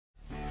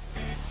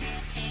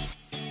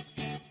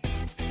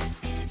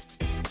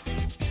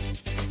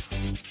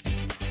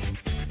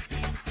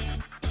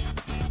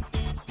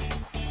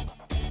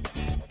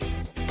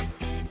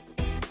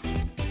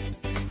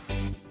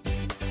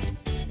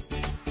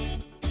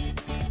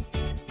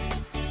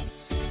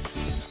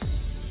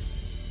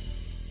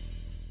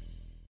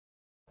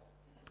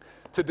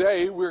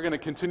Today, we're going to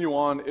continue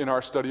on in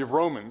our study of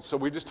Romans. So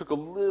we just took a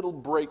little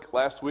break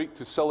last week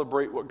to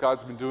celebrate what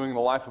God's been doing in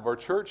the life of our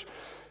church.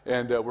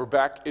 And we're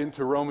back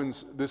into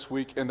Romans this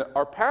week. And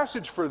our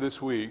passage for this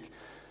week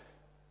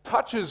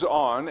touches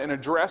on and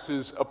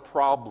addresses a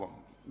problem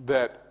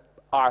that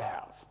I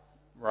have,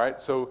 right?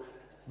 So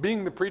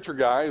being the preacher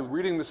guy,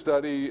 reading the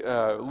study,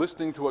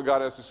 listening to what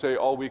God has to say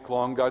all week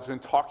long, God's been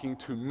talking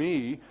to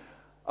me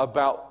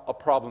about a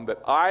problem that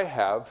I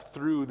have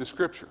through the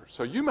Scripture.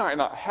 So you might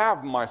not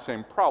have my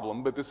same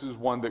problem, but this is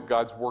one that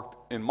God's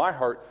worked in my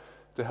heart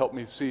to help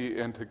me see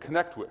and to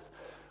connect with.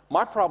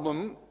 My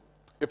problem,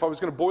 if I was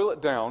going to boil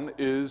it down,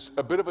 is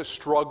a bit of a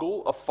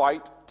struggle, a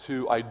fight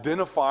to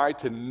identify,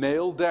 to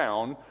nail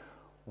down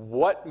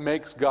what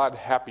makes God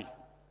happy,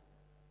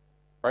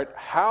 right?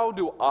 How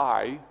do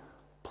I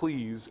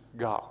please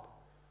God?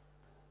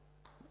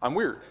 I'm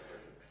weird.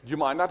 You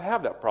might not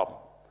have that problem.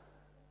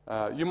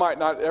 You might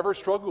not ever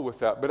struggle with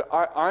that, but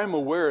I'm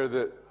aware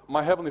that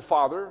my Heavenly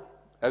Father,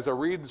 as I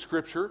read the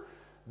Scripture,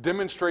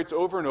 demonstrates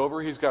over and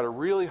over He's got a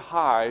really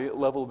high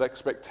level of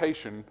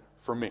expectation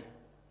for me.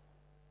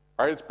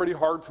 All right, it's pretty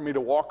hard for me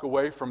to walk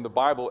away from the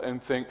Bible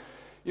and think,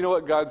 you know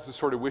what, God's just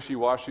sort of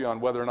wishy-washy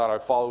on whether or not I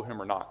follow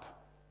Him or not.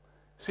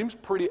 Seems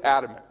pretty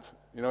adamant.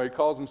 You know, He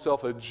calls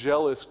Himself a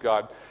jealous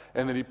God,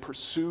 and then He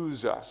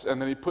pursues us,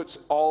 and then He puts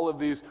all of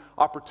these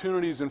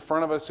opportunities in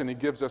front of us, and He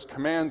gives us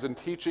commands and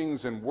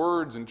teachings and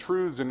words and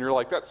truths, and you're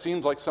like, that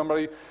seems like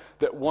somebody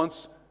that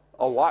wants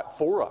a lot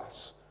for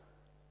us.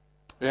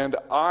 And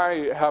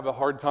I have a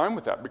hard time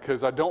with that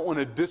because I don't want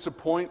to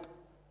disappoint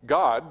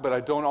God, but I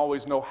don't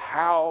always know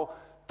how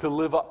to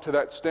live up to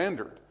that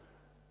standard.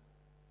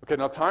 Okay,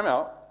 now time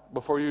out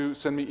before you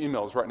send me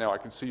emails right now. I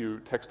can see you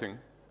texting.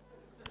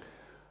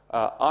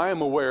 I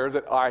am aware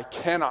that I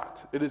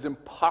cannot, it is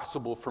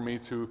impossible for me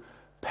to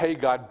pay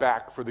God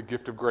back for the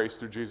gift of grace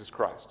through Jesus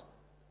Christ.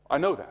 I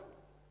know that,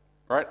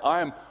 right?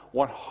 I am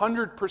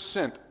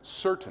 100%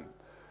 certain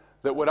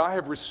that what I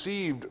have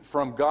received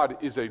from God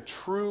is a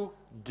true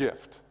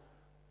gift.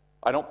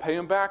 I don't pay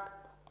Him back,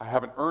 I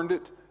haven't earned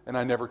it, and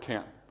I never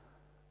can.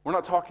 We're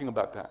not talking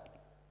about that.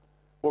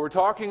 What we're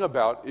talking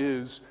about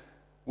is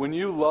when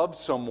you love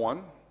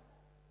someone,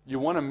 you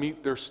want to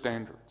meet their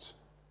standards.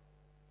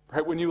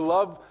 Right? When you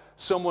love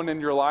someone in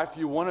your life,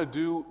 you want to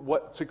do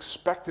what's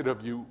expected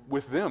of you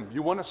with them.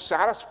 You want to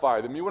satisfy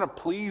them. You want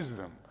to please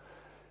them.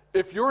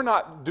 If you're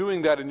not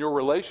doing that in your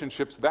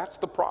relationships, that's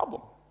the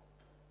problem.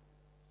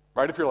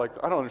 Right? If you're like,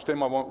 I don't understand,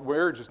 my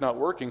marriage is not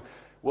working,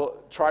 well,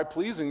 try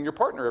pleasing your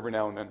partner every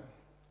now and then.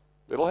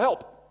 It'll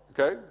help,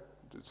 okay?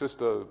 It's just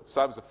that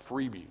was a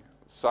freebie,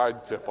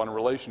 side tip on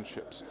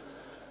relationships.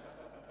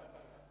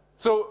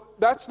 So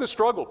that's the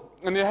struggle.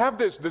 And you have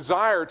this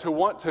desire to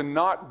want to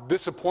not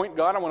disappoint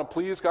God. I want to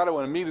please God. I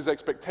want to meet His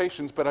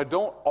expectations, but I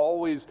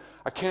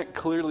can't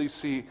clearly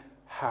see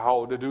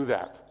how to do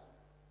that.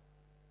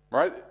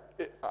 Right?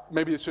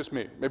 Maybe it's just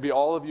me. Maybe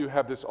all of you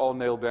have this all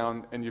nailed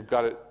down and you've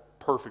got it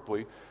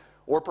perfectly.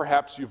 Or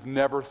perhaps you've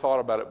never thought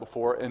about it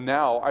before, and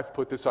now I've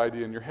put this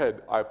idea in your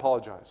head. I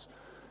apologize.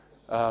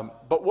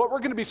 But what we're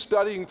going to be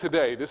studying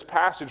today, this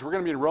passage, we're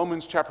going to be in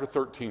Romans chapter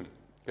 13.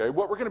 Okay,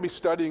 what we're going to be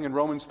studying in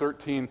Romans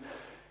 13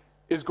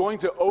 is going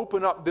to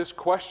open up this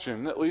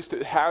question, at least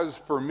it has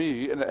for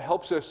me, and it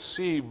helps us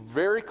see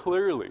very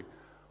clearly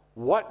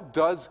what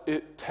does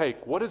it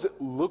take, what does it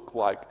look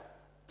like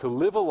to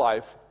live a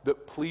life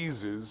that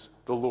pleases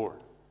the Lord.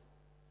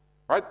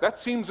 Right? That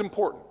seems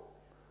important.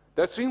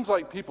 That seems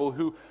like people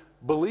who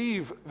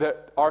believe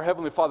that our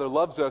Heavenly Father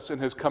loves us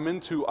and has come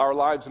into our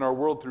lives and our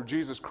world through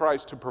Jesus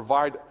Christ to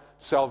provide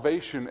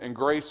salvation and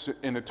grace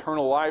in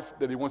eternal life,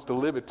 that He wants to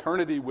live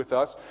eternity with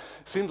us.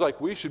 Seems like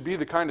we should be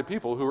the kind of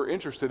people who are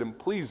interested in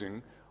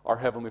pleasing our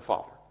Heavenly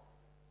Father.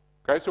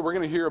 Okay, so we're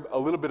going to hear a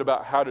little bit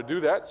about how to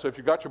do that. So if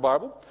you've got your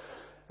Bible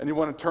and you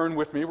want to turn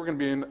with me, we're going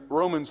to be in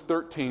Romans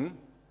 13,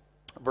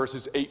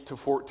 verses 8 to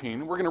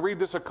 14. We're going to read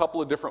this a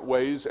couple of different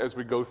ways as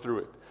we go through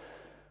it.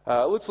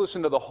 Let's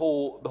listen to the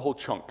whole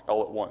chunk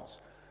all at once.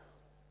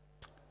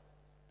 It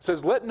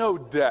says, "Let no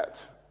debt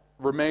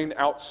remain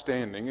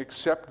outstanding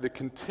except the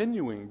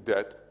continuing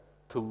debt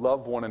to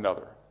love one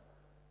another.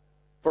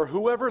 For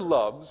whoever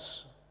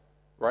loves,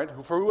 right?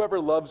 For whoever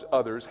loves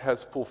others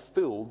has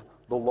fulfilled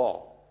the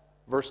law."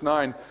 Verse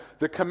 9,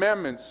 "The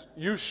commandments,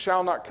 you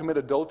shall not commit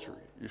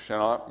adultery, you shall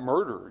not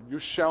murder, you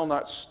shall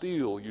not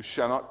steal, you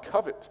shall not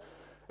covet,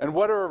 and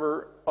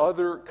whatever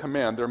other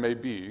command there may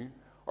be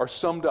are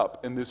summed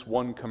up in this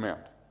one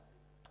command.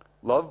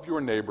 Love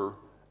your neighbor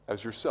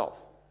as yourself.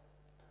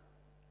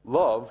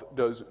 Love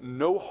does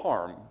no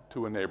harm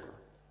to a neighbor.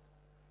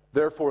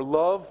 Therefore,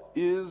 love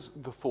is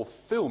the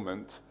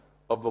fulfillment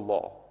of the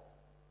law.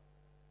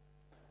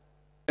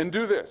 And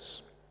do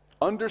this,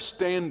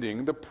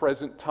 understanding the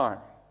present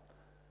time.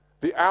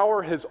 The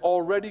hour has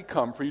already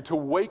come for you to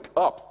wake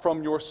up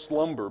from your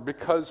slumber,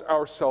 because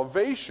our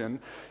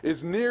salvation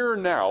is nearer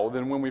now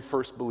than when we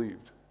first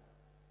believed.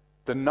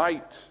 The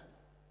night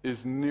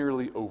is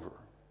nearly over.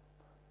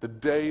 The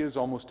day is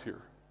almost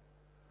here.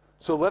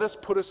 So let us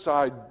put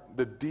aside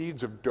the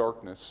deeds of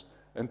darkness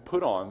and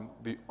put on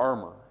the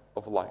armor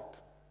of light.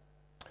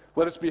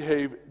 Let us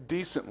behave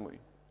decently,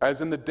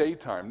 as in the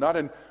daytime, not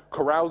in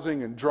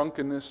carousing and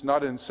drunkenness,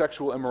 not in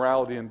sexual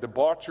immorality and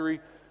debauchery,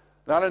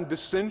 not in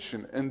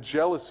dissension and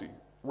jealousy.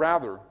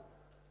 Rather,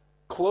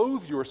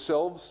 clothe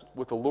yourselves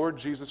with the Lord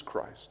Jesus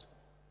Christ,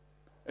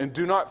 and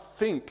do not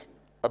think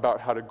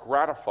about how to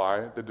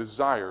gratify the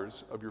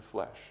desires of your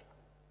flesh.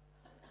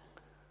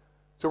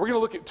 So we're going to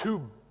look at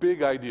two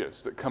big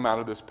ideas that come out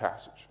of this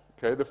passage.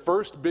 Okay? The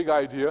first big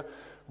idea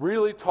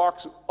really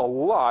talks a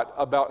lot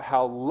about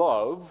how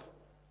love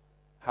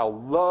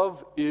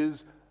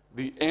is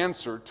the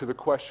answer to the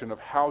question of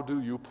how do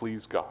you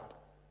please God.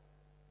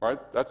 Right?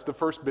 That's the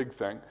first big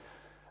thing.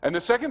 And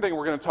the second thing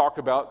we're going to talk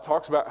about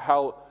talks about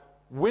how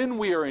when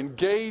we are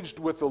engaged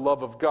with the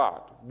love of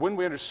God, when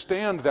we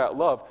understand that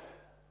love,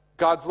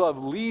 God's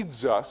love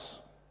leads us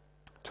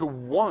to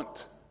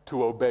want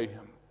to obey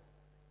Him.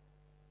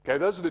 Okay,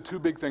 those are the two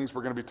big things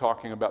we're going to be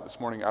talking about this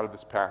morning out of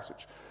this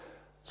passage.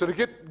 So to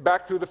get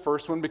back through the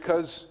first one,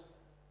 because,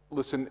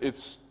 listen,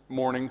 it's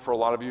morning for a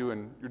lot of you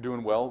and you're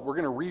doing well, we're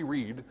going to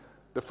reread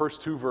the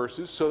first two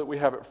verses so that we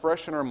have it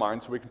fresh in our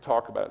minds so we can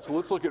talk about it. So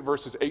let's look at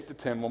verses 8 to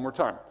 10 one more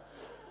time.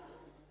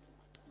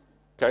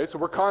 Okay, so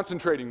we're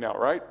concentrating now,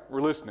 right?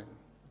 We're listening.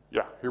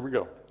 Yeah, here we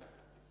go.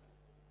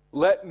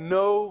 Let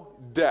no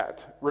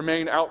debt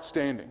remain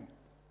outstanding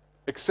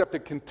except a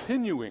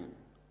continuing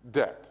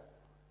debt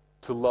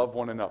to love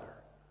one another.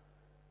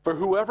 For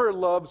whoever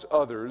loves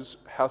others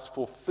has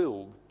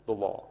fulfilled the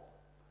law.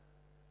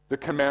 The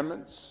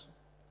commandments: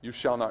 you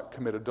shall not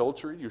commit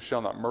adultery, you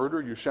shall not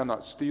murder, you shall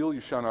not steal,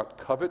 you shall not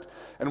covet,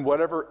 and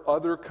whatever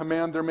other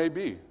command there may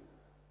be,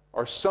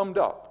 are summed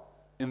up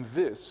in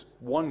this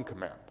one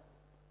command: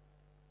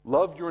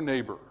 love your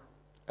neighbor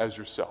as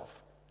yourself.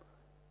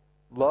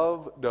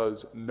 Love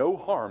does no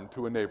harm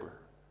to a neighbor.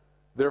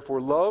 Therefore,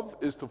 love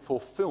is the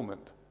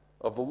fulfillment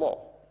of the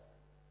law.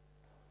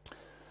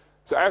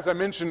 So as I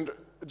mentioned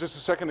just a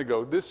second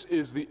ago, this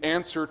is the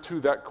answer to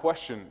that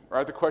question,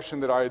 right? The question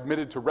that I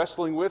admitted to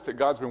wrestling with, that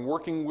God's been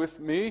working with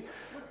me,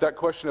 that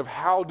question of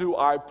how do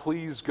I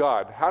please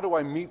God? How do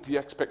I meet the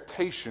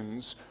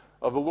expectations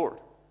of the Lord?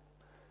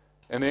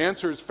 And the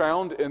answer is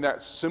found in the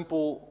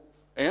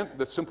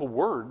simple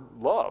word,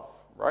 love,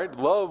 right?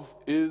 Love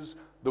is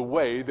the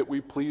way that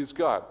we please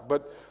God.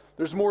 But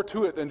there's more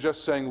to it than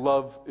just saying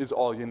love is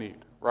all you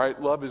need,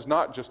 right? Love is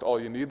not just all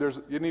you need.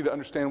 You need to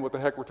understand what the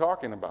heck we're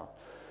talking about.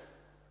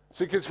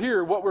 See, because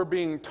here what we're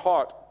being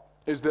taught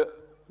is that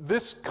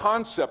this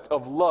concept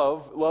of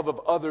love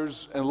of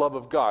others and love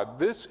of God,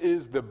 this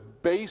is the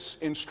base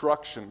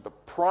instruction, the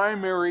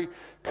primary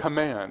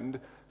command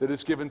that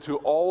is given to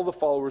all the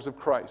followers of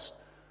Christ.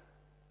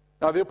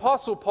 Now, the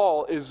Apostle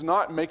Paul is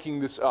not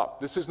making this up.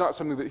 This is not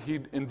something that he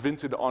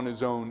invented on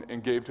his own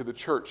and gave to the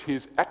church. He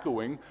is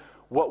echoing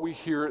what we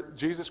hear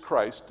Jesus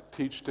Christ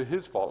teach to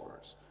his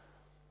followers.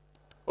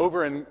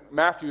 Over in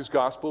Matthew's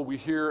gospel, we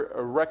hear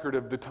a record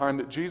of the time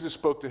that Jesus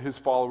spoke to his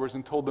followers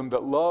and told them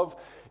that love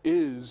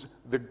is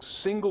the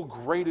single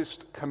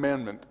greatest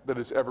commandment that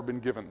has ever been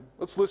given.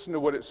 Let's listen to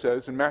what it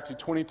says in Matthew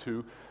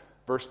 22,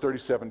 verse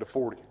 37 to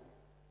 40.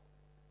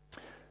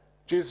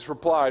 Jesus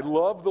replied,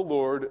 "Love the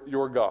Lord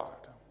your God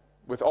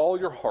with all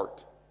your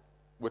heart,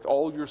 with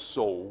all your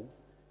soul,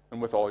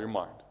 and with all your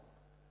mind.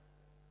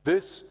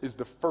 This is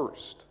the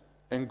first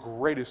and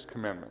greatest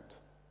commandment.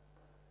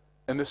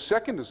 And the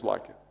second is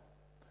like it.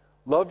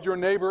 Love your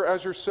neighbor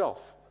as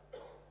yourself.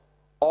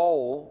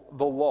 All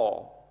the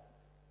law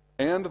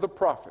and the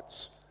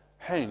prophets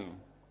hang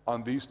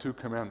on these two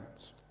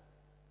commandments."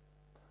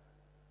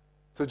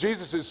 So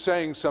Jesus is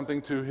saying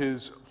something to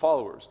his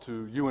followers,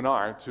 to you and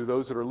I, to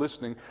those that are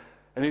listening,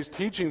 and he's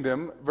teaching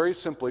them very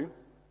simply,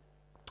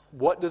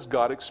 what does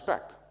God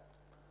expect?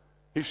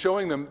 He's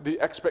showing them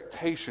the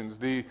expectations,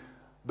 the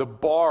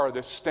bar,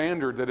 the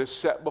standard that is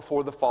set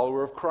before the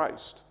follower of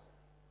Christ.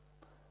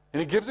 And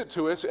he gives it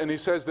to us, and he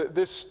says that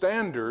this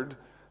standard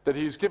that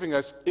he's giving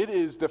us, it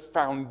is the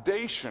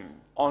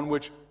foundation on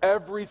which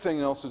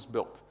everything else is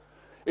built.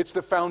 It's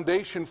the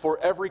foundation for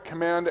every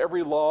command,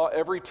 every law,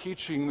 every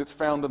teaching that's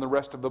found in the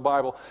rest of the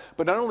Bible.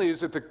 But not only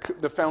is it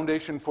the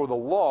foundation for the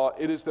law,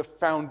 it is the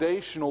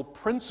foundational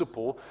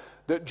principle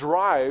that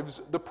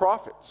drives the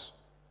prophets.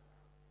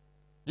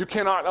 You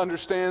cannot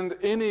understand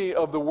any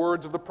of the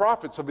words of the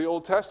prophets of the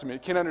Old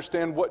Testament. You can't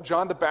understand what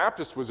John the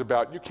Baptist was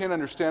about. You can't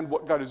understand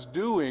what God is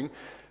doing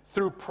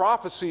through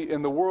prophecy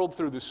in the world,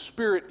 through the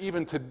Spirit,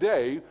 even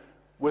today,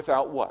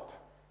 without what?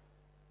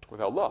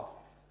 Without love.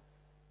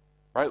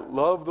 Right?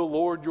 Love the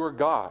Lord your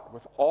God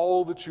with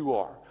all that you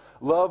are.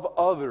 Love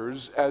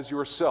others as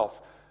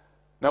yourself.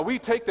 Now we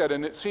take that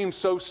and it seems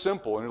so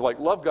simple. And you're like,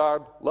 love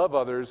God, love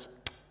others.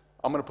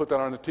 I'm going to put that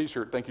on a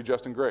t-shirt. Thank you,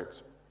 Justin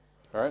Graves.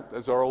 All right?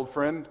 That's our old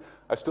friend.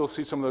 I still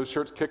see some of those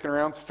shirts kicking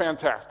around. It's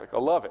fantastic. I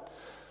love it.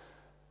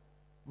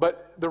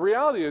 But the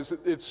reality is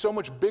that it's so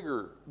much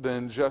bigger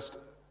than just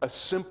a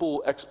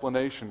simple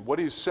explanation. What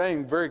he's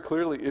saying very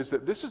clearly is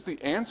that this is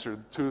the answer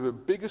to the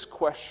biggest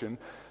question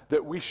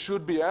that we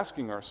should be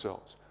asking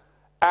ourselves.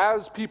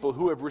 as people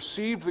who have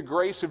received the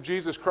grace of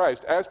Jesus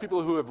Christ, as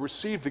people who have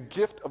received the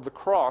gift of the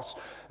cross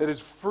that is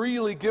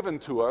freely given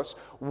to us,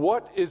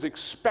 what is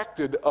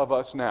expected of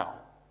us now?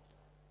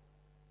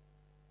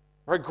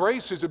 Right?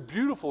 Grace is a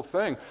beautiful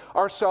thing.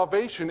 Our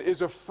salvation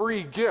is a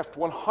free gift,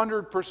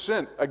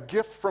 100%, a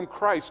gift from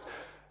Christ.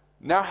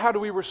 Now, how do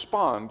we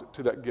respond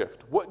to that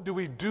gift? What do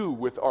we do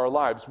with our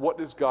lives? What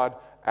does God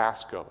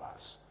ask of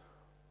us?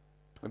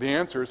 The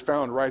answer is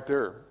found right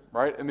there,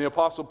 right? And the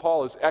Apostle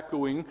Paul is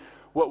echoing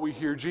what we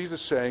hear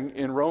Jesus saying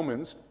in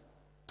Romans,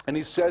 and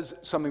he says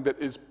something that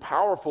is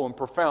powerful and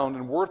profound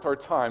and worth our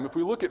time. If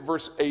we look at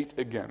verse 8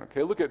 again,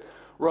 okay, look at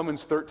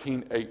Romans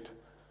 13:8.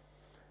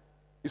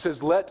 He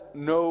says, "Let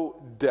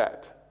no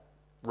debt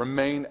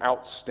remain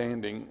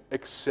outstanding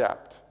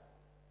except,"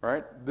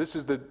 right? This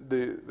is the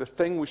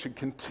thing we should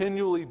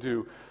continually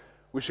do.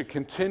 We should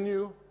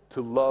continue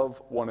to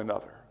love one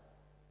another.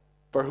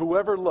 For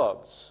whoever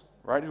loves,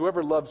 right,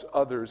 whoever loves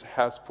others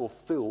has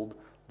fulfilled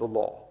the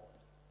law.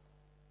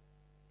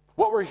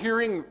 What we're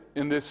hearing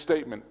in this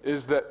statement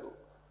is that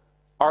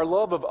our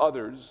love of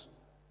others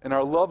and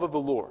our love of the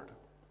Lord,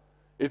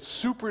 it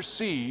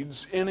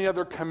supersedes any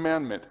other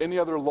commandment, any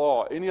other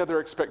law, any other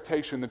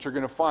expectation that you're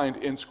going to find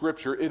in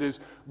Scripture. It is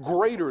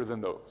greater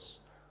than those.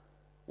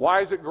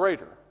 Why is it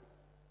greater?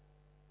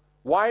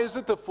 Why is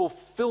it the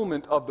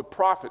fulfillment of the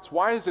prophets?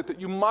 Why is it that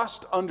you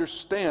must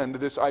understand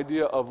this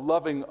idea of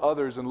loving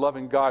others and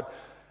loving God?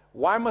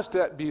 Why must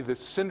that be the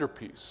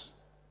centerpiece?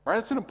 Right?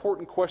 It's an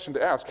important question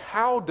to ask.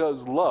 How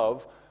does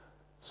love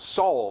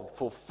solve,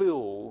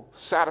 fulfill,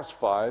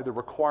 satisfy the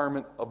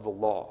requirement of the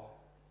law?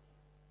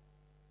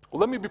 Well,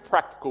 let me be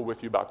practical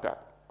with you about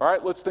that. All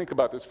right, let's think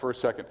about this for a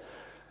second.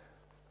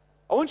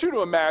 I want you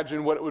to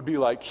imagine what it would be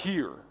like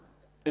here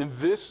in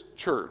this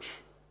church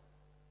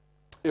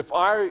if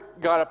I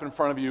got up in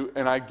front of you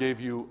and I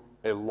gave you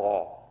a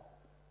law.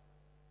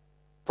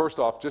 First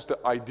off, just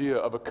the idea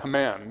of a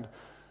command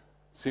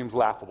seems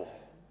laughable.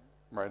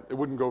 Right? It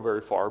wouldn't go very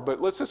far,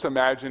 but let's just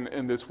imagine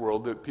in this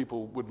world that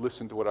people would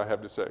listen to what I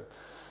have to say.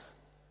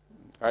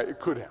 Right? It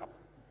could happen.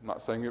 I'm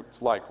not saying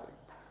it's likely.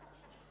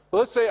 But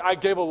let's say I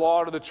gave a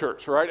law to the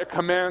church, right? A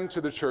command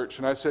to the church,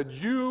 and I said,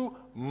 you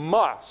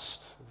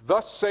must,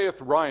 thus saith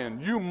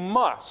Ryan, you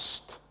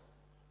must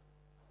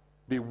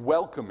be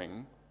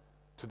welcoming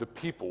to the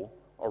people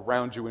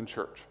around you in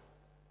church.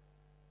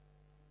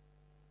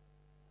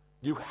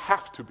 You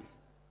have to be.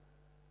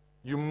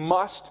 You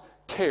must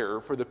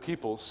care for the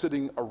people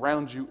sitting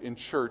around you in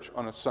church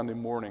on a Sunday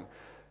morning.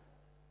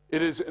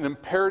 It is an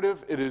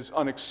imperative. It is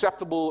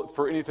unacceptable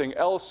for anything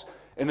else,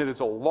 and it is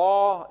a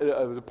law, it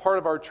is a part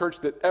of our church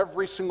that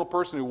every single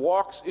person who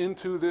walks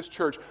into this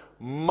church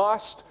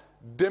must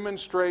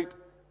demonstrate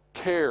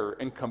care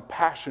and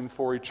compassion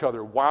for each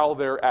other while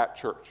they're at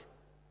church.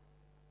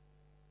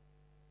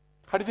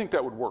 How do you think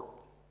that would work?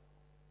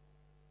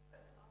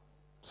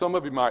 Some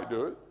of you might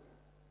do it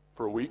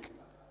for a week,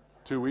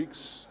 2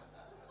 weeks.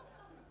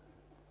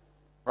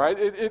 Right?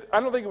 I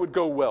don't think it would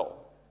go well.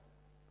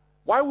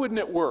 Why wouldn't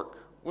it work?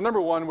 Well,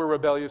 number one, we're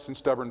rebellious and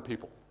stubborn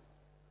people.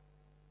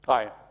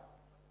 I am.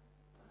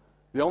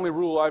 The only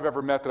rule I've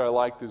ever met that I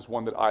liked is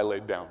one that I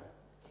laid down.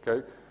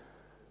 Okay?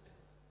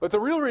 But the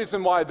real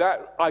reason why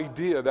that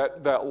idea,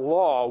 that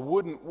law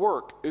wouldn't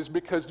work is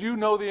because you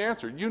know the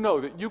answer. You know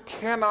that you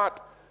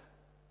cannot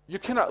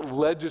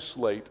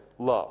legislate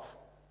love.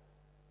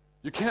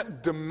 You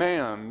can't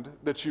demand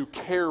that you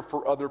care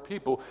for other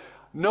people.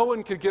 No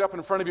one can get up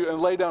in front of you and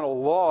lay down a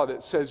law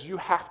that says you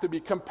have to be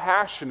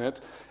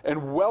compassionate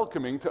and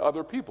welcoming to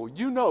other people.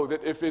 You know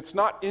that if it's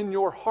not in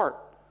your heart,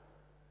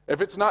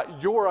 if it's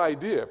not your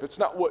idea, if it's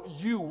not what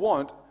you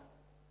want,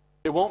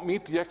 it won't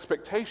meet the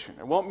expectation.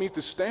 It won't meet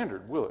the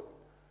standard, will it?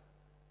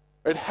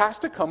 It has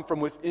to come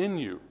from within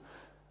you,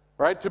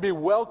 right? To be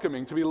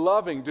welcoming, to be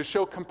loving, to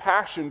show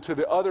compassion to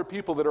the other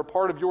people that are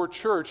part of your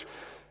church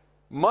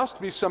must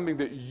be something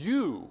that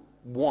you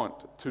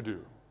want to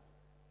do.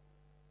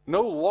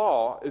 No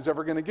law is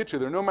ever going to get you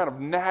there. No amount of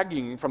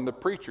nagging from the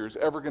preacher is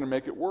ever going to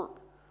make it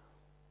work.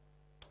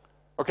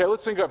 Okay,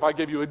 let's think if I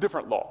gave you a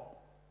different law,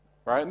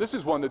 right? And this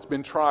is one that's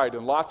been tried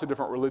in lots of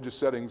different religious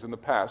settings in the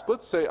past.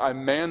 Let's say I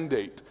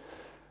mandate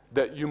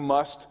that you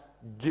must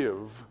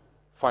give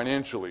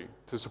financially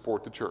to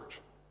support the church.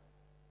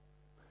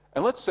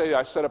 And let's say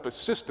I set up a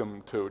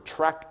system to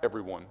track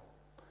everyone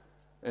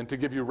and to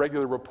give you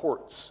regular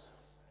reports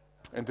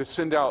and to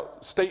send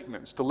out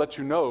statements to let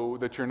you know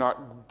that you're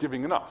not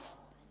giving enough.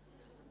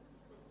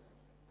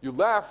 You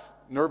laugh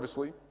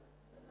nervously,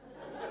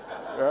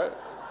 right?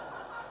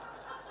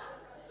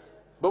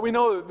 But we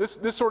know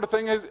this sort of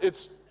thing,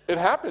 it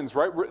happens,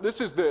 right?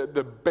 This is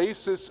the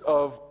basis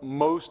of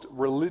most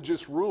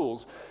religious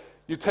rules.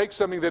 You take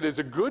something that is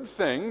a good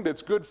thing,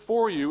 that's good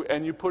for you,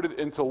 and you put it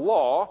into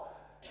law,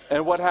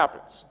 and what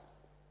happens?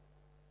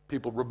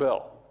 People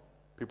rebel.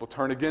 People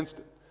turn against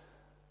it.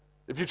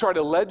 If you try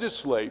to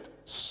legislate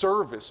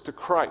service to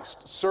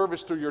Christ,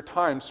 service through your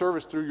time,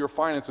 service through your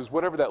finances,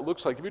 whatever that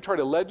looks like, if you try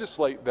to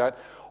legislate that,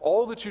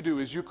 all that you do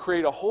is you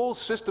create a whole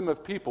system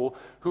of people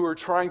who are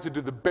trying to do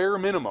the bare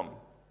minimum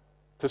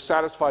to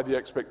satisfy the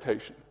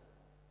expectation.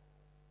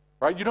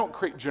 Right? You don't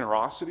create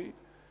generosity.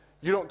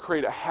 You don't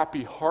create a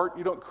happy heart.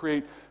 You don't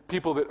create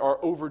people that are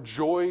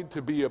overjoyed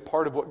to be a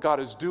part of what God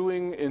is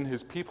doing in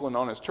his people and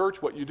on his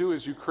church. What you do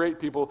is you create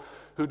people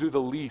who do the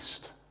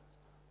least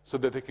so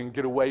that they can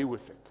get away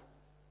with it,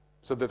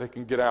 so that they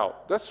can get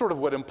out. That's sort of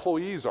what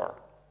employees are.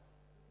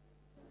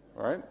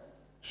 All right?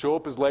 Show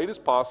up as late as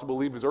possible,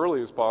 leave as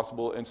early as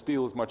possible, and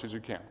steal as much as you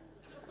can.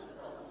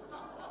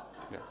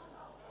 Yes.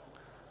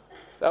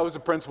 That was a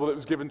principle that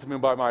was given to me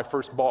by my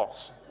first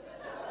boss.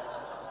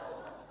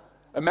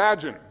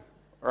 Imagine,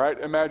 all right?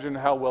 Imagine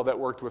how well that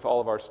worked with all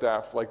of our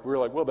staff. Like, we were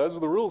like, well, those are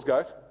the rules,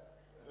 guys.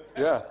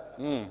 Yeah.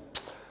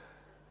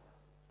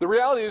 The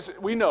reality is,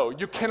 we know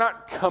you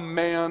cannot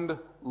command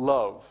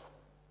love,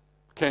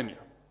 can you?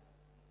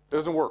 It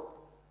doesn't work.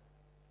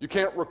 You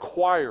can't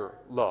require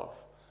love.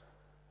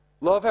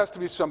 Love has to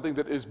be something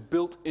that is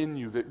built in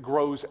you, that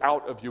grows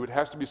out of you. It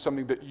has to be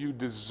something that you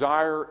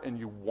desire and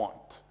you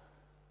want.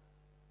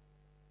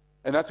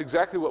 And that's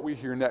exactly what we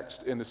hear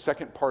next in the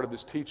second part of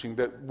this teaching,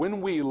 that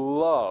when we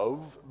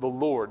love the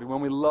Lord, and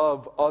when we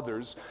love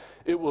others,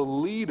 it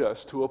will lead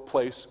us to a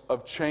place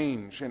of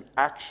change and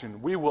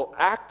action. We will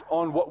act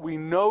on what we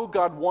know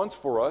God wants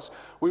for us.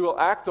 We will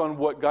act on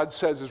what God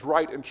says is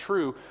right and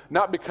true,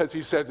 not because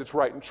he says it's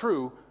right and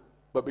true,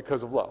 but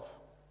because of love.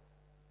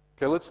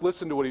 Okay, let's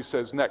listen to what he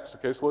says next.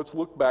 Okay, so let's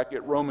look back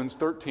at Romans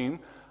 13,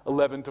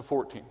 11 to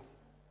 14.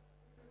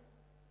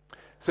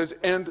 It says,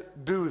 and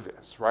do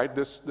this, right?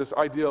 This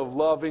idea of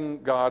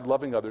loving God,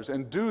 loving others,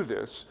 and do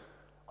this,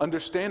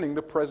 understanding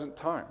the present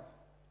time.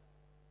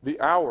 The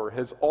hour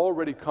has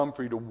already come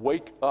for you to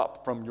wake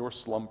up from your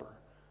slumber,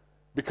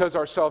 because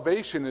our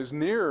salvation is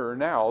nearer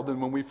now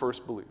than when we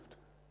first believed.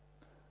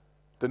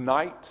 The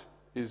night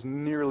is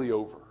nearly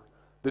over.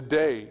 The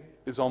day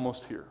is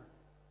almost here.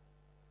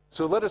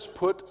 So let us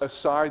put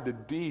aside the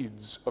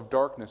deeds of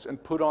darkness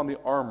and put on the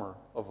armor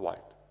of light.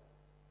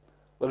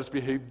 Let us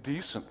behave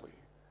decently,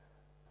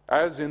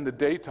 as in the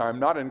daytime,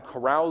 not in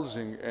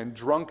carousing and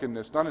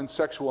drunkenness, not in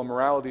sexual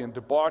immorality and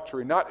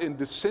debauchery, not in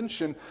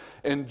dissension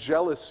and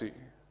jealousy.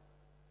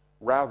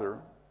 Rather,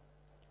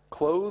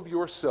 clothe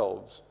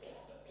yourselves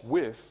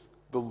with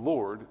the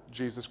Lord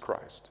Jesus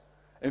Christ,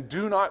 and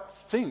do not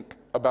think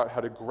about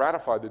how to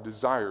gratify the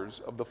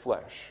desires of the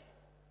flesh.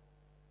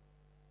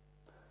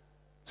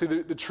 See,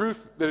 the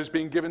truth that is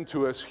being given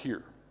to us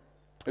here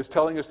is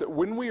telling us that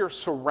when we are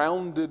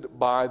surrounded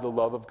by the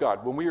love of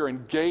God, when we are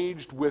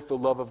engaged with the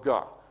love of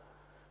God,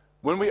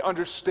 when we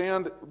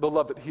understand the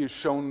love that he has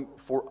shown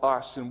for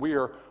us and we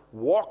are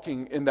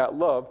walking in that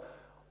love,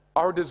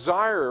 our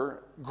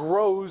desire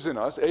grows in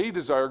us, a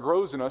desire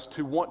grows in us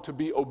to want to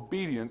be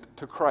obedient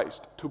to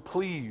Christ, to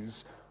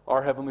please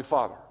our Heavenly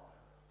Father.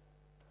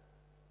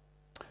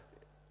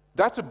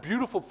 That's a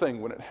beautiful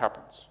thing when it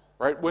happens,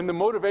 right? When the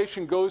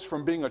motivation goes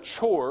from being a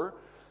chore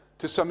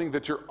to something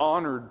that you're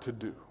honored to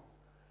do.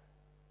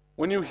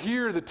 When you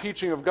hear the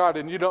teaching of God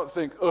and you don't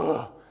think,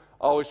 ugh,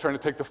 always trying to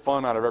take the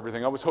fun out of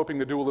everything. I was hoping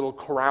to do a little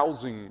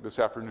carousing this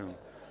afternoon.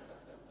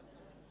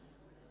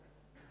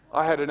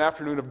 I had an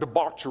afternoon of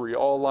debauchery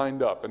all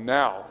lined up, and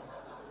now,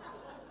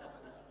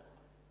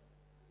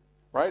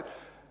 right?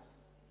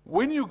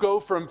 When you go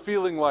from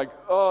feeling like,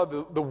 oh,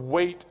 the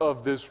weight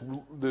of this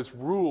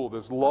rule,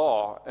 this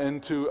law,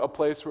 into a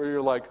place where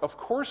you're like, of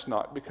course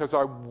not, because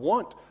I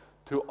want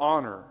to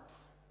honor.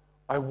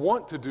 I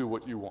want to do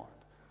what you want.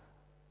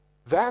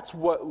 That's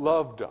what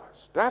love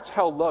does. That's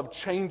how love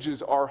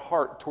changes our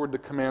heart toward the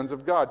commands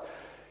of God.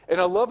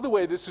 And I love the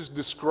way this is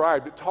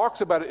described. It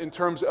talks about it in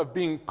terms of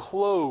being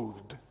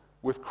clothed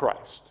with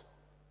Christ.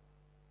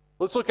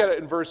 Let's look at it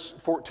in verse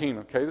 14,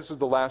 okay? This is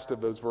the last of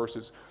those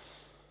verses.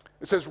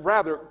 It says,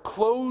 rather,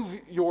 clothe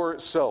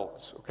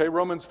yourselves. Okay,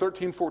 Romans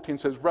 13:14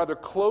 says, rather,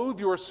 clothe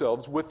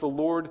yourselves with the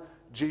Lord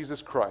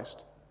Jesus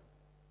Christ.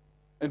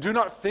 And do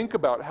not think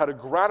about how to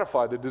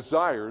gratify the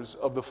desires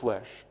of the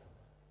flesh.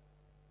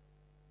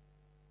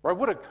 Right?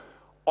 What an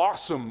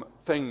awesome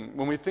thing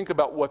when we think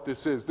about what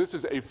this is. This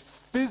is a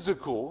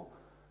physical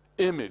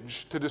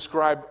image to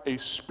describe a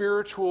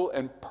spiritual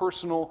and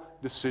personal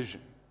decision.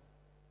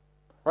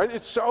 Right?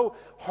 It's so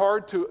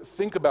hard to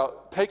think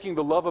about taking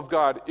the love of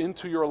God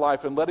into your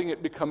life and letting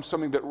it become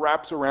something that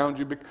wraps around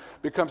you,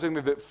 becomes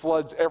something that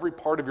floods every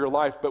part of your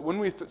life. But when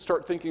we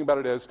start thinking about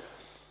it as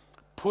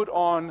put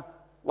on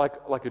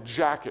like a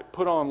jacket,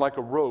 put on like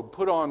a robe,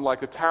 put on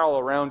like a towel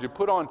around you,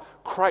 put on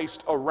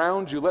Christ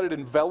around you, let it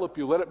envelop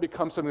you, let it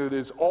become something that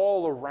is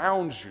all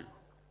around you.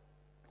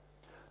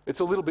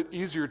 It's a little bit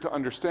easier to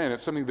understand.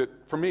 It's something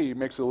that, for me,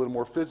 makes it a little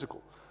more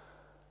physical.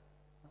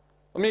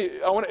 I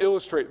want to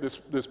illustrate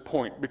this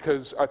point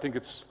because I think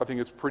it's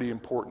pretty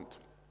important.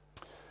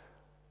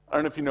 I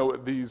don't know if you know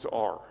what these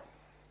are.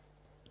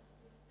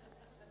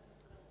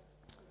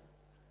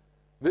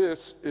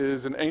 This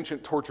is an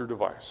ancient torture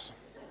device.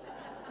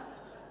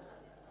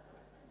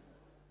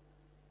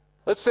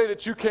 Let's say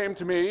that you came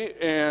to me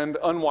and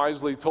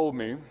unwisely told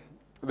me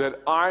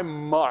that I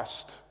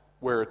must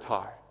wear a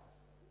tie.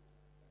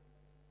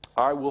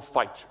 I will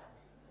fight you.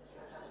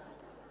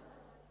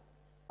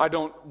 I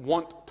don't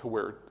want to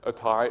wear a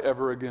tie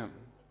ever again.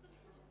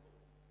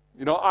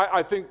 You know,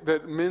 I think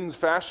that men's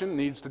fashion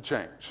needs to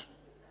change.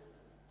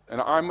 And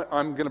I'm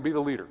going to be the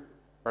leader,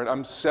 right?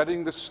 I'm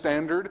setting the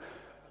standard.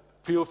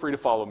 Feel free to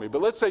follow me.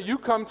 But let's say you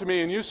come to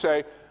me and you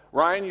say,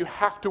 Ryan, you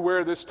have to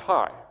wear this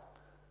tie.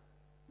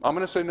 I'm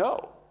going to say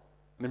no.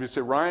 And if you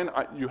say, Ryan,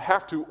 you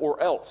have to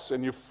or else,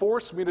 and you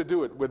force me to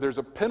do it where there's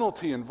a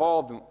penalty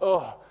involved, and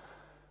well,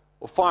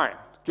 fine.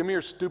 Give me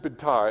your stupid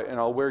tie, and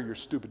I'll wear your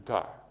stupid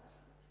tie.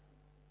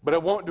 But I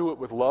won't do it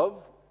with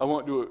love. I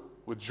won't do it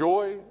with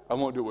joy. I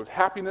won't do it with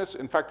happiness.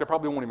 In fact, I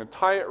probably won't even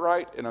tie it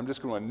right, and I'm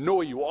just going to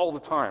annoy you all the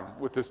time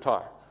with this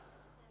tie.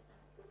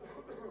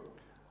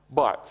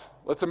 But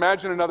let's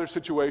imagine another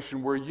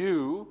situation where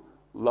you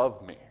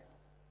love me,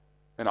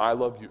 and I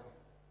love you.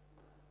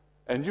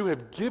 And you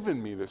have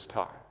given me this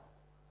tie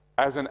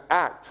as an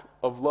act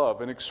of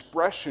love, an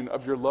expression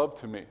of your love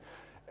to me.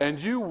 And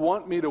you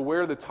want me to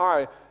wear the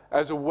tie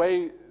as a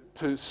way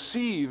to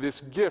see this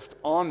gift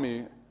on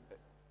me.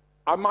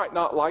 I might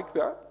not like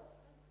that.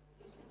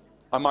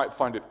 I might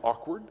find it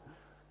awkward,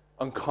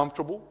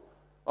 uncomfortable.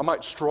 I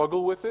might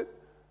struggle with it.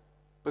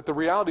 But the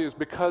reality is,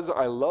 because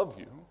I love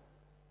you,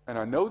 and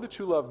I know that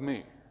you love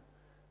me,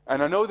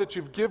 and I know that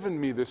you've given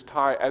me this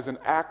tie as an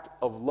act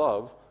of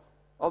love,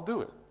 I'll do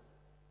it.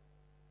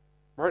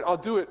 Right? I'll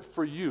do it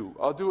for you.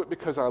 I'll do it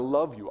because I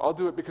love you. I'll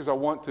do it because I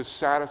want to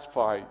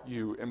satisfy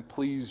you and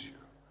please you.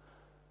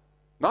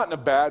 Not in a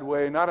bad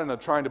way, not in a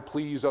trying to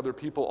please other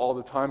people all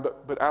the time,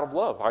 but out of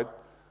love.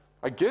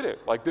 I get it.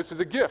 Like, this is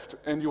a gift,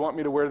 and you want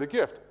me to wear the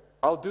gift.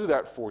 I'll do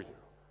that for you.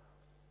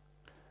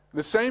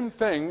 The same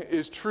thing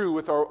is true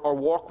with our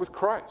walk with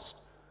Christ.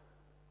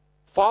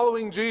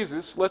 Following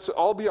Jesus, let's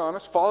all be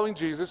honest, following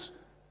Jesus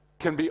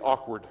can be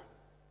awkward.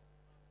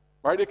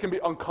 Right? It can be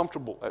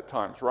uncomfortable at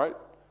times, right?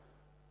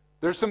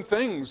 There's some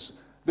things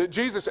that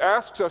Jesus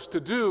asks us to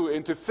do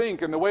and to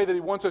think, and the way that he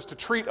wants us to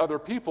treat other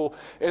people,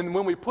 and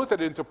when we put that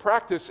into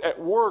practice at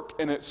work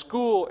and at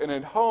school and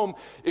at home,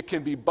 it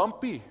can be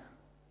bumpy,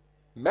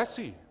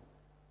 messy.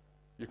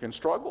 You can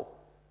struggle.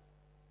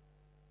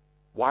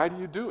 Why do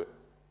you do it?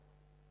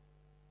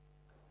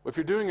 Well, if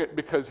you're doing it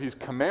because he's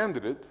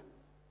commanded it,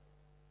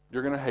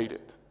 you're going to hate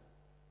it,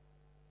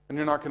 and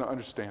you're not going to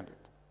understand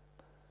it.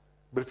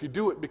 But if you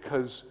do it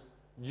because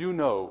you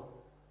know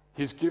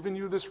he's given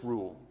you this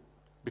rule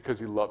because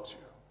he loves you,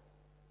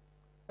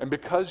 and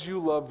because you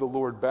love the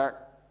Lord back,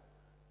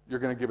 you're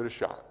going to give it a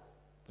shot.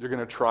 You're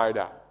going to try it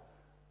out.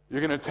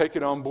 You're going to take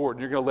it on board,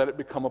 and you're going to let it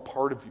become a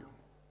part of you.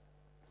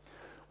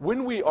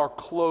 When we are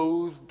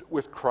clothed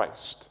with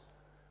Christ,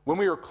 when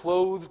we are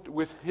clothed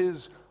with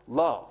his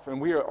love, and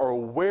we are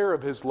aware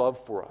of his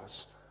love for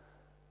us,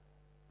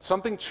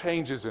 something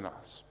changes in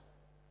us,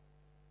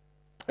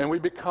 and we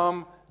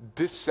become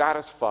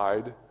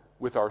dissatisfied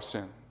with our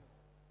sin.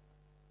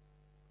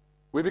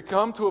 We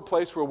become to a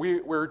place where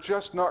we're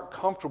just not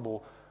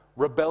comfortable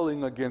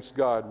rebelling against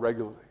God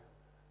regularly.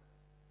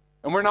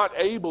 And we're not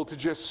able to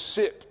just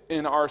sit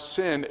in our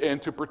sin and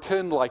to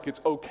pretend like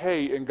it's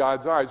okay in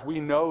God's eyes.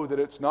 We know that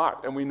it's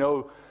not, and we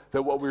know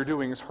that what we're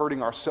doing is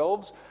hurting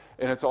ourselves,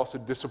 and it's also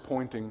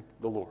disappointing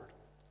the Lord.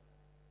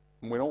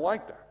 And we don't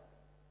like that.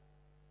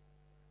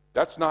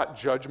 That's not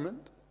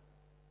judgment.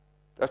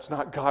 That's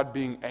not God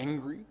being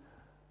angry.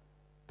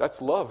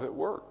 That's love at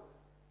work.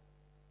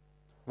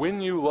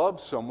 When you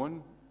love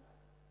someone,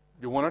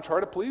 you want to try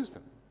to please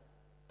them,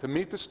 to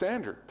meet the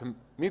standard, to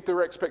meet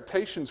their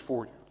expectations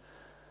for you.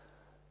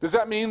 Does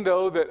that mean,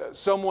 though, that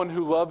someone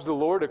who loves the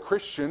Lord, a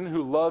Christian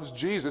who loves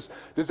Jesus,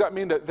 does that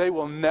mean that they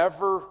will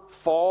never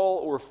fall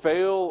or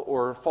fail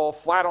or fall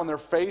flat on their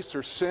face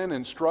or sin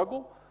and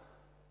struggle?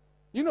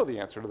 You know the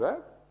answer to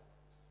that.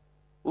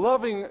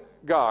 Loving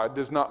God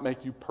does not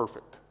make you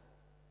perfect.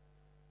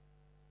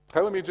 Okay,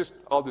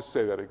 I'll just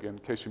say that again in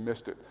case you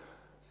missed it.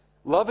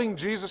 Loving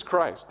Jesus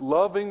Christ,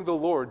 loving the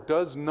Lord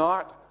does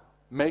not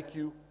make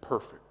you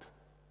perfect.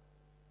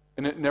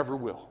 And it never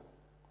will.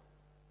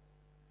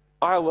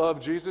 I love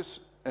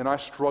Jesus, and I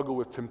struggle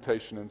with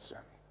temptation and sin.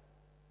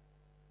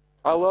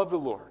 I love the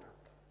Lord.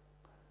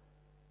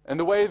 And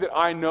the way that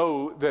I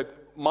know that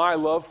my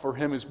love for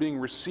him is being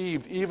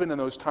received even in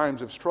those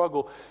times of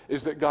struggle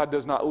is that God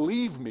does not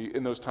leave me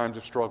in those times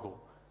of struggle.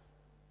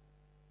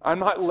 I'm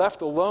not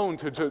left alone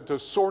to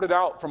sort it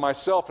out for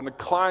myself and to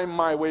climb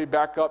my way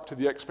back up to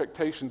the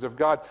expectations of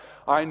God.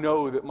 I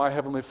know that my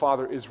Heavenly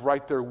Father is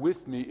right there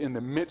with me in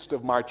the midst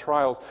of my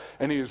trials,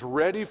 and he is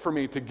ready for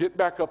me to get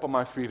back up on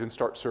my feet and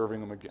start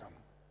serving him again.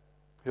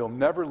 He'll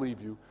never leave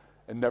you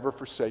and never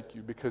forsake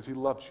you because he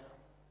loves you.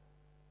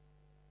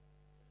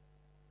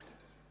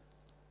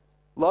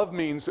 Love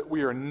means that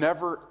we are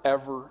never,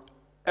 ever,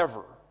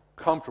 ever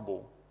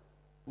comfortable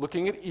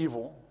looking at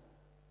evil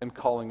and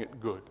calling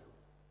it good.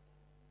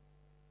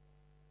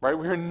 Right?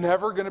 We're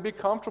never going to be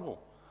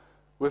comfortable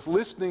with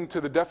listening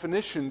to the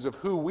definitions of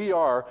who we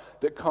are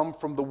that come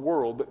from the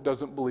world that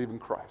doesn't believe in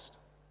Christ.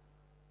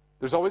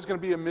 There's always going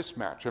to be a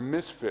mismatch, a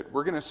misfit.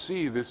 We're going to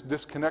see this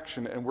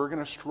disconnection, and we're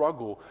going to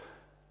struggle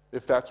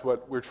if that's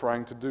what we're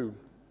trying to do.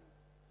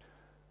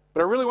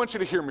 But I really want you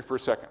to hear me for a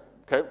second,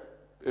 okay?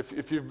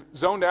 If you've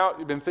zoned out,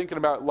 you've been thinking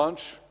about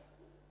lunch,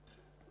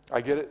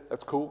 I get it,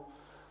 that's cool.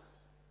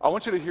 I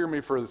want you to hear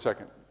me for a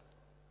second.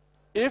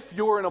 If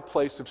you're in a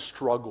place of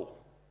struggle,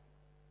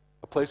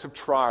 a place of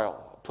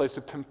trial, a place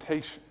of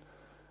temptation,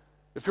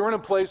 if you're in a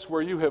place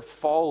where you have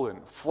fallen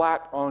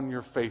flat on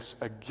your face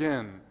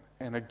again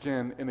and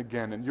again and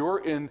again, and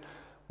you're in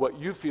what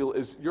you feel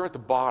is you're at the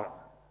bottom,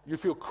 you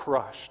feel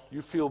crushed,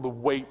 you feel the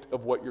weight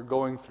of what you're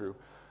going through,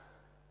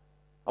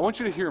 I want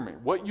you to hear me.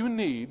 What you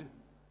need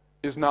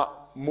is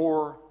not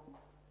more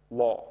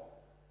law.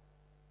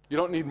 You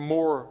don't need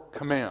more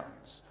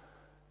commands.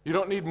 You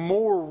don't need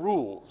more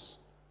rules.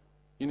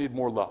 You need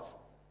more love.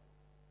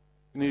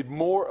 You need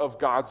more of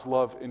God's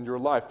love in your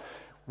life.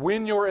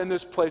 When you're in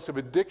this place of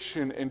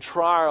addiction and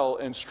trial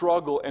and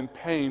struggle and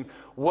pain,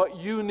 what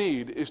you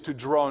need is to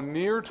draw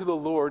near to the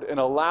Lord and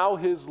allow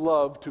His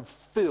love to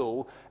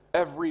fill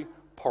every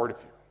part of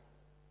you.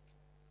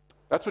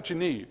 That's what you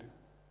need.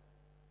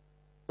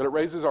 But it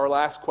raises our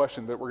last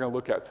question that we're going to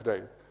look at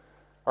today.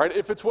 All right,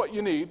 if it's what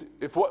you need,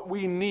 if what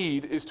we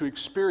need is to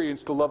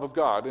experience the love of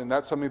God, and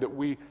that's something that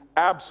we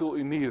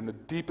absolutely need in the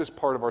deepest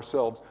part of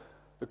ourselves,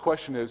 the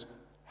question is,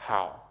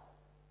 how?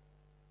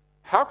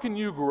 How can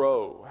you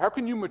grow? How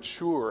can you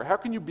mature? How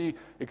can you be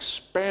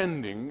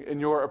expanding in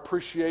your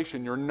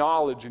appreciation, your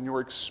knowledge, and your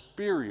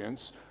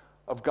experience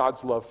of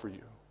God's love for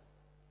you?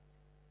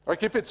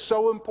 Like, if it's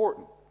so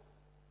important,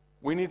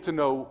 we need to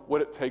know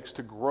what it takes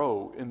to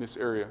grow in this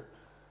area.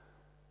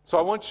 So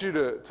I want you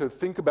to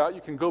think about,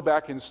 you can go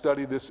back and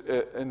study this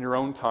in your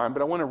own time,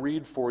 but I want to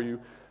read for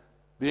you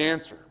the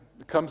answer.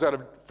 It comes out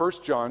of 1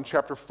 John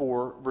chapter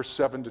 4, verse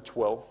 7 to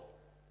 12.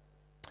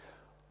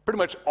 Pretty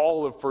much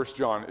all of 1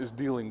 John is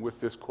dealing with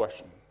this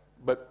question,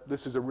 but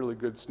this is a really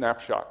good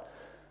snapshot.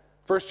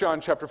 1 John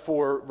chapter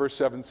 4, verse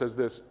 7 says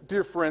this,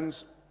 "Dear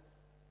friends,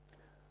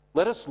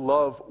 let us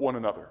love one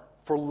another,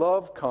 for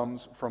love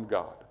comes from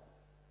God.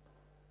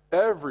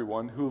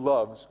 Everyone who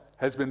loves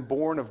has been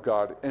born of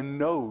God and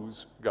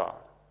knows God.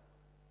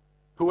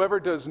 Whoever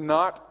does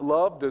not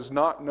love does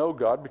not know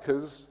God,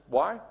 because,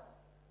 why?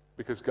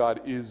 Because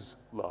God is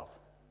love."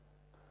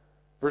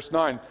 Verse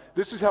 9,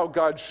 "This is how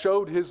God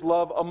showed His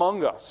love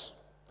among us.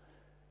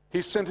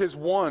 He sent His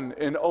one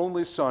and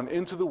only Son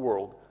into the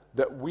world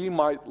that we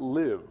might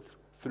live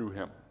through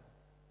Him.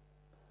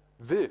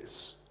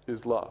 This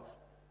is love.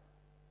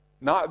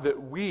 Not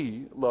that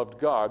we loved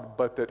God,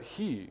 but that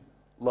He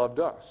loved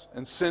us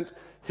and sent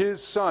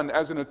His Son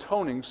as an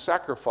atoning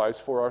sacrifice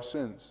for our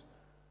sins.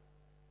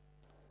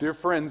 Dear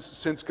friends,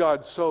 since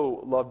God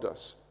so loved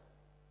us,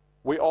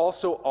 we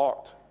also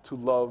ought to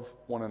love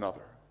one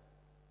another.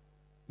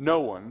 No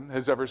one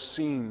has ever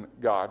seen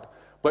God,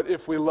 but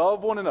if we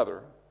love one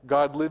another,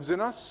 God lives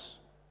in us,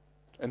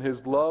 and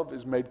His love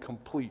is made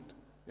complete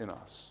in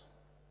us."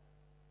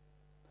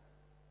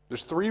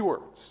 There's 3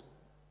 words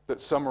that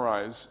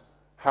summarize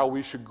how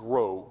we should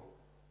grow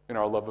in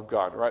our love of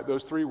God, right?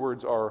 Those 3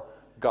 words are,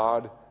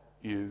 God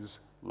is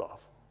love.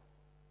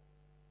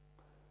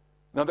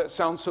 Now that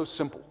sounds so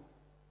simple,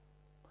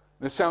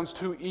 and it sounds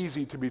too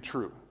easy to be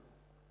true.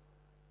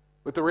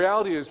 But the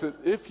reality is that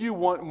if you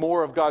want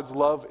more of God's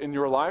love in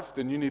your life,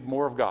 then you need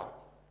more of God.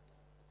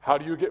 How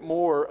do you get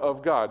more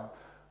of God?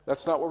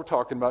 That's not what we're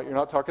talking about. You're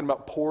not talking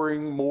about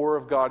pouring more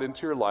of God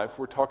into your life.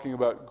 We're talking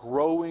about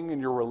growing in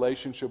your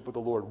relationship with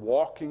the Lord,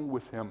 walking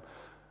with Him,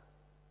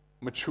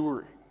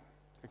 maturing,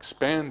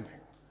 expanding,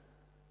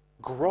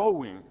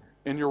 growing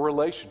in your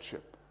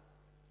relationship.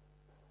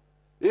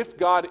 If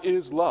God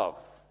is love,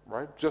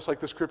 right, just like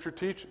the Scripture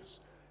teaches,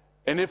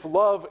 and if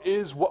love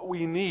is what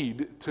we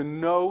need to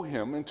know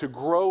Him and to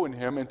grow in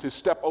Him and to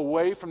step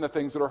away from the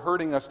things that are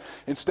hurting us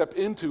and step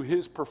into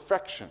His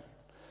perfection,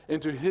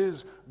 into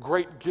His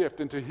great gift,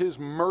 into His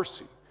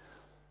mercy,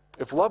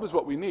 if love is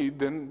what we need,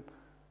 then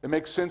it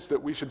makes sense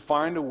that we should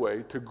find a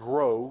way to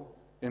grow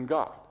in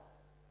God,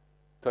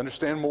 to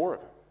understand more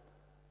of it.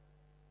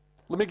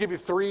 Let me give you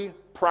 3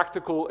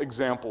 practical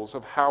examples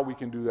of how we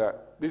can do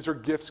that. These are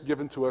gifts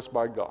given to us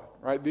by God,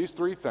 right? These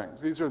 3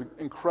 things, these are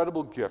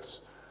incredible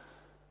gifts.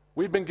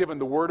 We've been given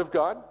the Word of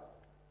God,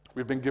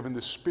 we've been given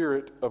the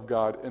Spirit of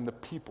God, and the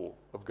people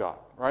of God,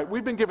 right?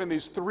 We've been given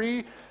these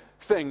 3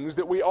 things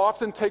that we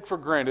often take for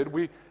granted.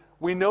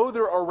 We know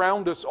they're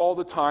around us all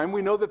the time.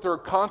 We know that they're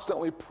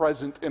constantly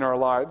present in our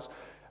lives,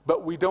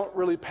 but we don't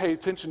really pay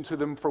attention to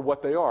them for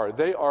what they are.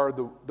 They are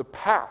the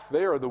path.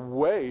 They are the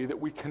way that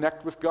we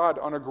connect with God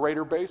on a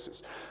greater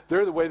basis.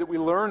 They're the way that we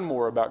learn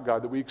more about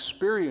God, that we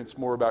experience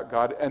more about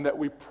God, and that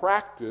we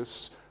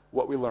practice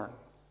what we learn.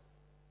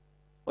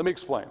 Let me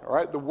explain, all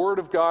right? The Word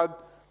of God,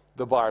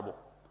 the Bible.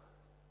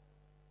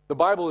 The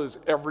Bible is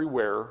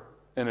everywhere,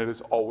 and it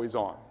is always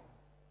on,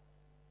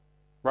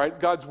 right?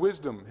 God's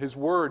wisdom, His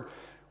Word,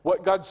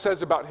 what God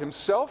says about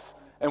Himself,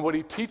 and what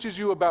He teaches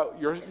you about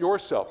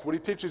yourself, what He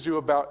teaches you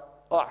about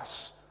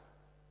us.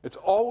 It's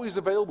always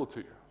available to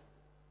you.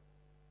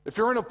 If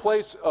you're in a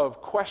place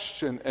of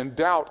question and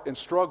doubt and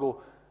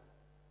struggle,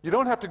 you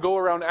don't have to go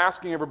around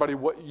asking everybody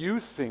what you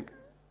think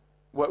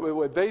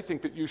what they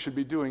think that you should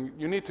be doing.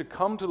 You need to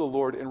come to the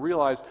Lord and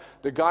realize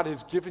that God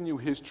has given you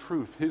His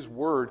truth, His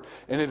word,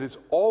 and it is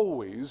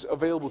always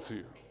available to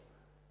you.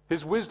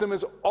 His wisdom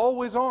is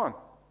always on.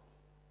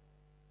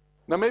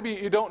 Now, maybe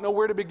you don't know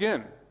where to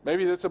begin.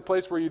 Maybe that's a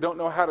place where you don't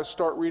know how to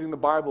start reading the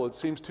Bible. It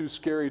seems too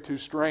scary, too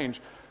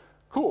strange.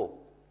 Cool.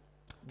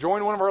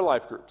 Join one of our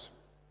life groups.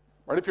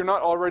 Right? If you're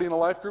not already in a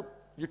life group,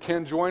 you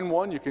can join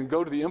one. You can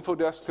go to the info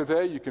desk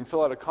today. You can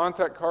fill out a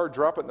contact card,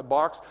 drop it in the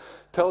box.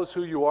 Tell us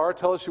who you are.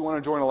 Tell us you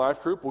want to join a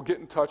life group. We'll get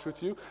in touch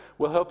with you.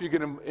 We'll help you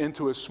get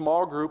into a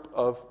small group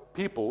of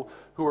people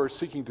who are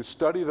seeking to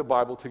study the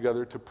Bible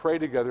together, to pray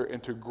together,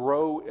 and to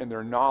grow in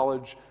their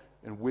knowledge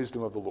and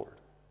wisdom of the Lord.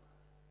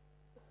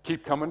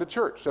 Keep coming to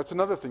church. That's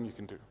another thing you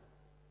can do.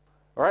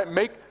 All right?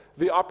 Make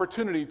the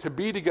opportunity to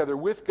be together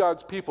with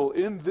God's people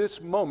in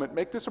this moment,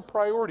 make this a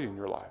priority in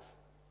your life.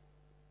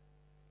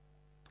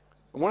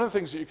 And one of the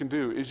things that you can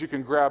do is you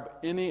can grab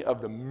any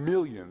of the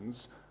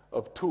millions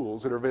of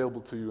tools that are available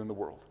to you in the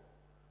world.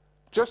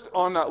 Just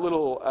on that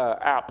little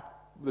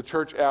app, the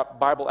church app,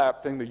 Bible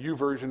app thing, the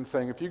YouVersion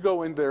thing, if you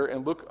go in there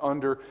and look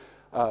under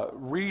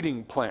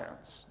reading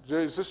plans,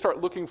 just start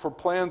looking for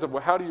plans of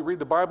how do you read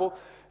the Bible,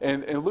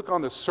 and look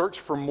on the search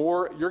for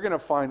more, you're going to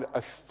find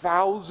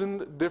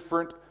 1,000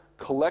 different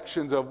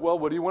collections of, well,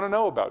 what do you want to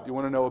know about? Do you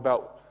want to know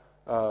about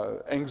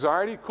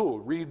anxiety? Cool,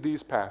 read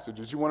these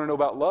passages. You want to know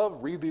about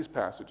love? Read these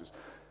passages.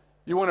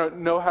 You want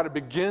to know how to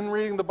begin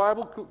reading the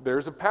Bible? Cool.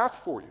 There's a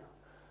path for you.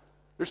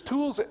 There's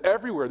tools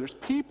everywhere. There's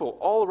people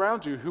all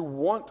around you who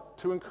want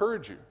to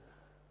encourage you.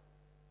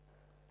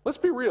 Let's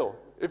be real.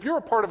 If you're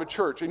a part of a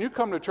church and you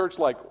come to church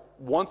like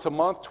once a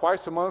month,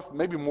 twice a month,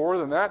 maybe more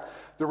than that,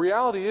 the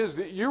reality is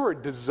that you are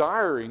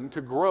desiring to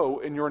grow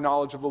in your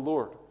knowledge of the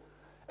Lord.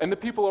 And the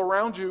people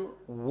around you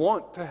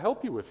want to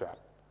help you with that.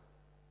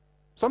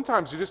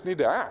 Sometimes you just need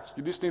to ask.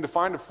 You just need to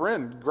find a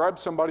friend, grab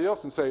somebody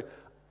else and say,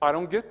 I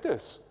don't get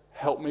this.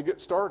 Help me get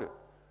started.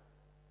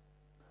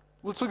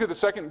 Let's look at the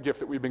second gift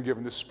that we've been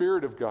given, the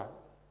Spirit of God.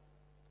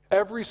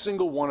 Every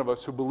single one of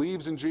us who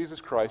believes in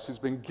Jesus Christ has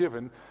been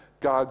given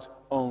God's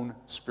own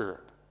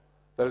Spirit.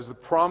 That is the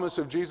promise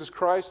of Jesus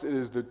Christ. It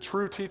is the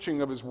true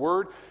teaching of His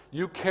Word.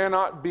 You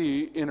cannot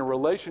be in a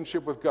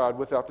relationship with God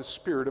without the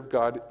Spirit of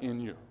God in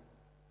you.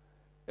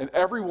 And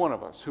every one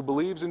of us who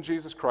believes in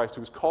Jesus Christ,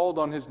 who is called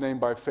on His name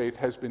by faith,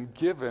 has been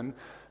given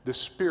the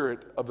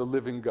Spirit of the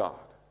living God.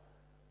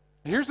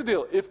 Here's the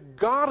deal. If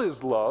God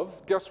is love,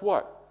 guess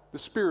what? The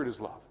Spirit is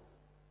love.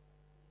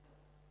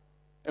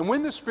 And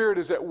when the Spirit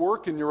is at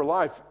work in your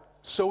life,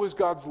 so is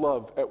God's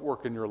love at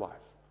work in your life.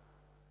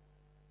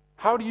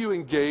 How do you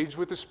engage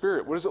with the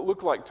Spirit? What does it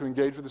look like to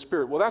engage with the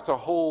Spirit? Well, that's a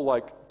whole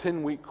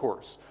 10-week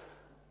course.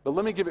 But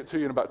let me give it to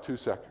you in about 2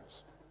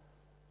 seconds.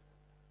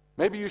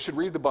 Maybe you should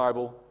read the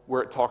Bible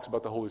where it talks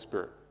about the Holy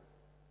Spirit.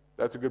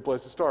 That's a good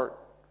place to start.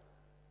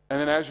 And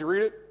then as you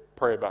read it,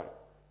 pray about it.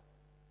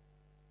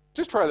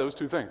 Just try those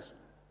 2 things.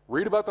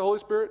 Read about the Holy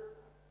Spirit,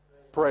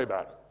 pray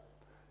about it.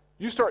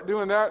 You start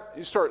doing that,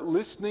 you start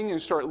listening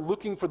and start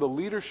looking for the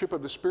leadership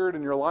of the Spirit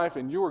in your life,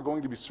 and you are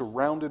going to be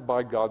surrounded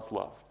by God's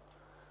love.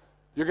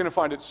 You're going to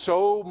find it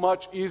so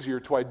much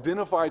easier to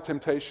identify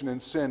temptation and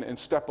sin and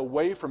step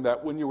away from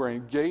that when you are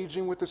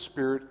engaging with the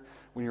Spirit,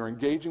 when you're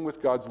engaging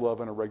with God's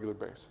love on a regular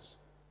basis.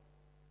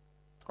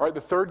 All right, the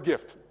third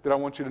gift that I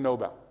want you to know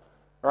about.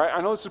 All right,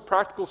 I know this is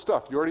practical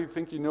stuff. You already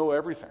think you know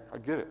everything. I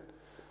get it.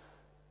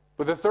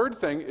 But the third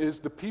thing is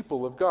the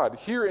people of God.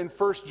 Here in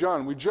 1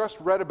 John, we just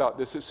read about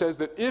this. It says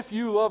that if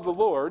you love the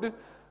Lord,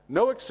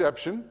 no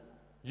exception,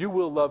 you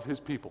will love His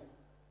people.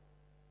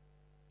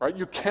 Right?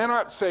 You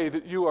cannot say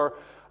that you are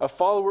a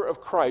follower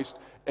of Christ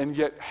and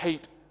yet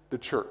hate the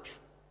church.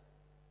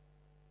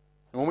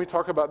 And when we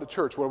talk about the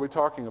church, what are we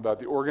talking about?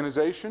 The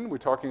organization? We're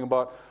talking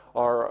about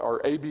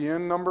our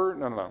ABN number?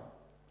 No. We're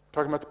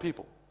talking about the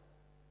people.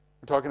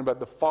 We're talking about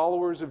the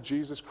followers of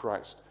Jesus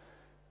Christ.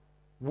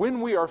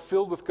 When we are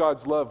filled with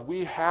God's love,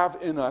 we have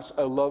in us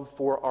a love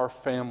for our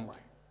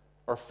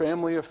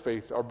family of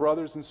faith, our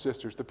brothers and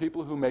sisters, the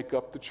people who make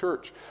up the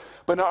church.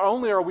 But not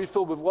only are we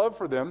filled with love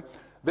for them,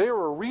 they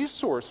are a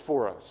resource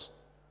for us.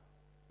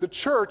 The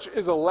church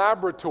is a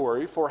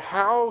laboratory for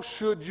how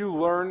should you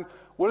learn,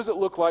 what does it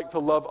look like to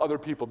love other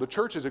people? The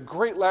church is a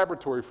great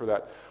laboratory for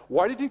that.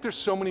 Why do you think there's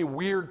so many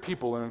weird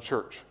people in a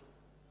church?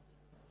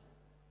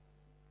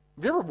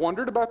 Have you ever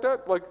wondered about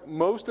that? Like,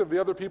 most of the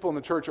other people in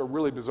the church are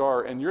really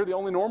bizarre, and you're the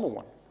only normal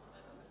one.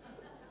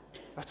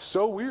 That's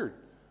so weird.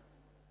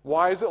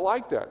 Why is it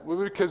like that? Well,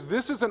 because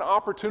this is an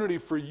opportunity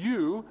for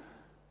you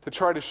to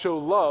try to show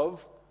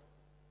love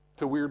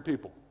to weird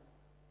people.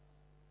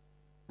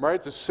 Right?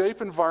 It's a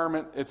safe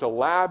environment. It's a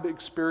lab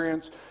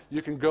experience.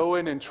 You can go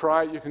in and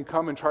try it. You can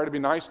come and try to be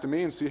nice to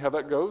me and see how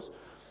that goes.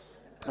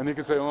 And you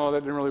can say, oh,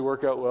 that didn't really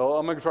work out well.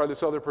 I'm going to try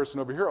this other person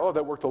over here. Oh,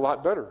 that worked a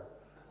lot better.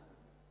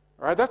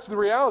 All right, that's the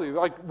reality.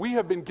 Like, we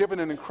have been given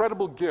an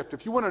incredible gift.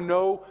 If you want to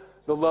know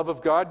the love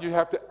of God, you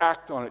have to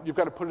act on it. You've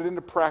got to put it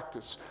into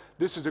practice.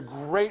 This is a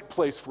great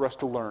place for us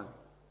to learn.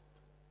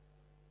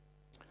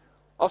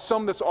 I'll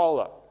sum this all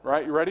up,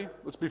 right? You ready?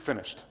 Let's be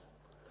finished.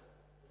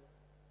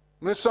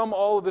 I'm going to sum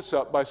all of this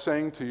up by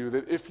saying to you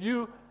that if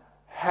you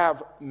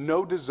have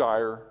no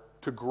desire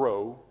to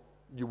grow,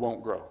 you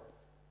won't grow.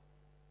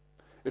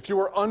 If you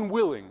are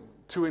unwilling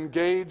to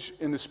engage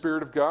in the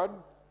Spirit of God,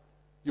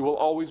 you will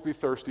always be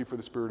thirsty for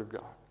the Spirit of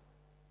God.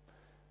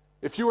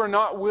 If you are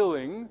not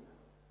willing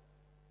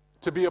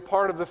to be a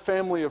part of the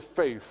family of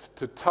faith,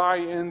 to tie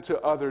into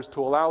others,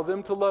 to allow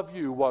them to love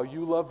you while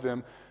you love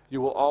them,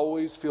 you will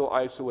always feel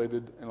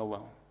isolated and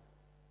alone.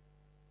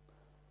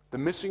 The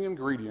missing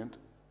ingredient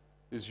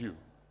is you.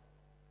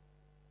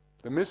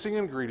 The missing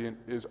ingredient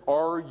is,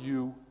 are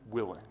you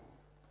willing?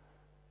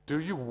 Do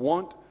you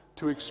want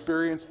to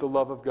experience the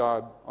love of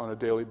God on a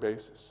daily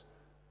basis?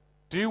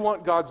 Do you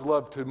want God's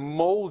love to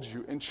mold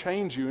you and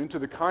change you into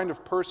the kind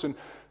of person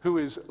who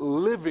is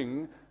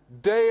living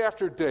day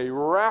after day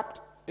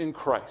wrapped in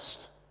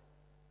Christ?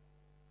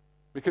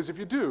 Because if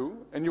you do,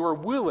 and you are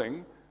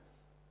willing,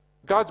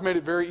 God's made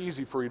it very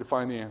easy for you to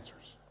find the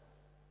answers.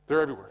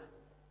 They're everywhere.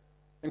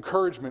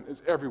 Encouragement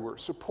is everywhere.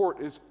 Support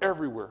is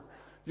everywhere.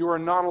 You are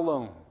not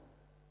alone.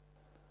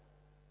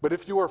 But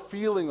if you are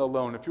feeling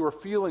alone, if you are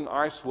feeling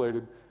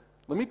isolated,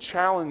 let me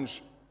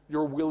challenge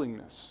your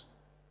willingness.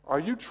 Are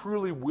you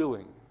truly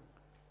willing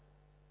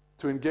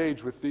to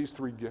engage with these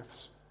three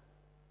gifts?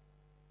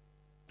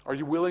 Are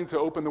you willing to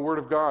open the Word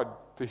of God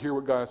to hear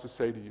what God has to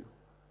say to you?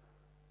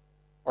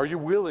 Are you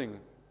willing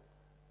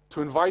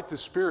to invite the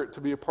Spirit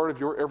to be a part of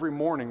your every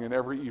morning and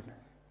every evening?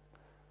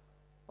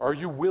 Are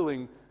you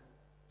willing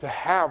to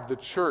have the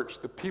church,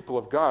 the people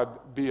of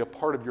God, be a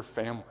part of your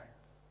family?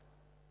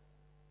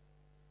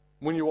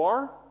 When you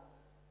are,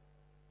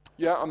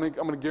 I'm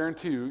going to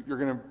guarantee you, you're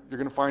going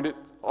to find it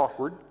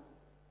awkward.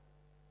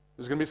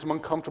 There's going to be some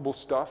uncomfortable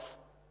stuff.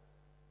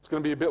 It's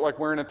going to be a bit like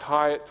wearing a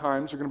tie at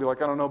times. You're going to be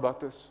like, I don't know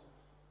about this.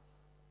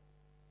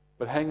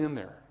 But hang in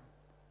there.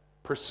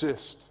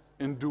 Persist.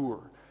 Endure.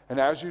 And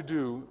as you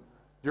do,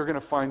 you're going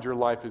to find your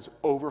life is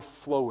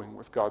overflowing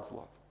with God's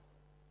love.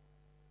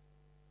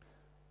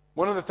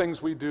 One of the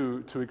things we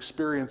do to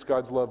experience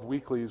God's love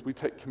weekly is we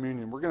take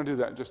communion. We're going to do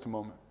that in just a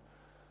moment.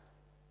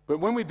 But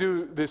when we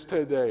do this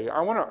today,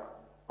 I want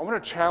to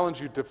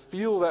challenge you to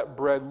feel that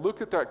bread,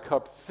 look at that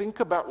cup, think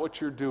about what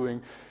you're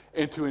doing,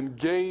 and to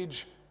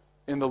engage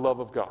in the love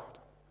of God.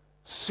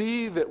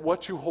 See that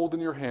what you hold in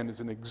your hand is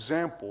an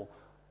example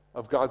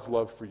of God's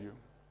love for you.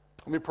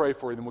 Let me pray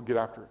for you, then we'll get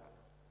after it.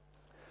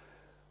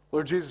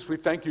 Lord Jesus, we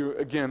thank you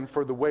again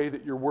for the way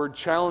that your word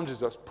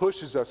challenges us,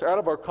 pushes us out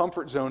of our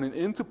comfort zone and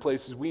into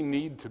places we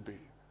need to be.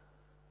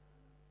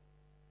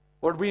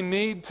 Lord, we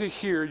need to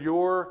hear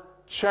your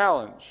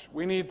challenge.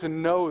 We need to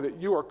know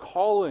that you are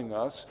calling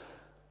us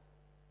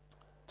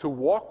to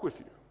walk with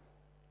you,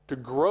 to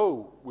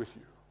grow with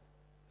you.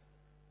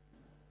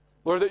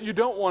 Lord, that you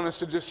don't want us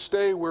to just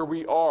stay where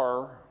we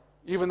are,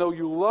 even though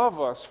you love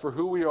us for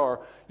who we are.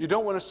 You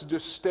don't want us to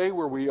just stay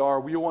where we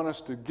are. You want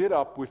us to get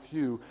up with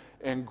you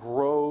and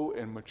grow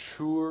and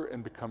mature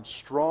and become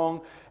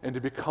strong and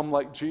to become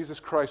like Jesus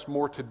Christ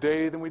more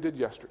today than we did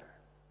yesterday.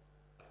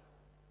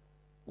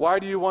 Why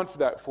do you want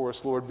that for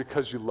us, Lord?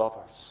 Because you love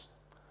us.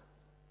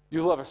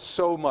 You love us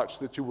so much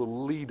that you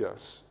will lead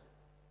us.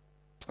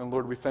 And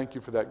Lord, we thank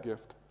you for that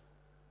gift.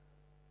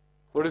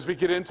 Lord, as we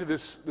get into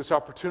this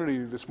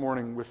opportunity this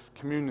morning with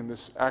communion,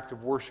 this act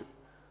of worship,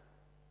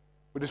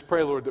 we just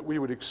pray, Lord, that we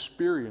would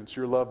experience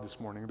your love this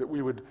morning, that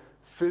we would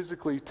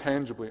physically,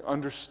 tangibly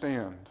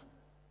understand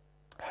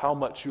how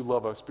much you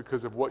love us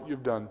because of what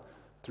you've done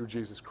through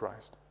Jesus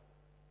Christ.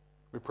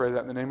 We pray that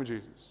in the name of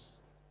Jesus.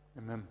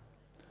 Amen.